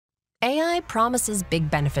AI promises big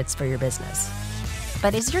benefits for your business.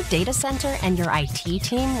 But is your data center and your IT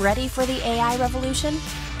team ready for the AI revolution?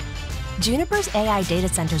 Juniper's AI Data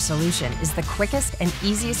Center solution is the quickest and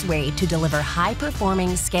easiest way to deliver high-performing,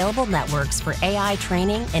 scalable networks for AI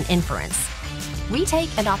training and inference. We take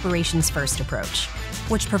an operations-first approach,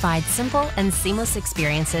 which provides simple and seamless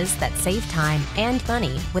experiences that save time and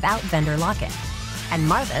money without vendor lock-in. And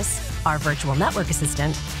Marvis, our virtual network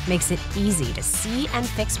assistant, makes it easy to see and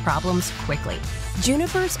fix problems quickly.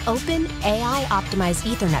 Juniper's open AI-optimized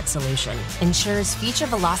Ethernet solution ensures feature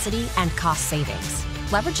velocity and cost savings.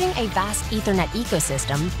 Leveraging a vast Ethernet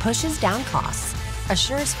ecosystem pushes down costs,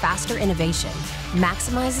 assures faster innovation,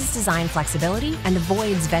 maximizes design flexibility, and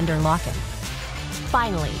avoids vendor lock-in.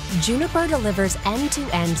 Finally, Juniper delivers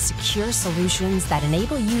end-to-end secure solutions that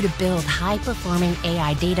enable you to build high-performing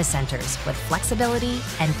AI data centers with flexibility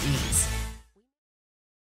and ease.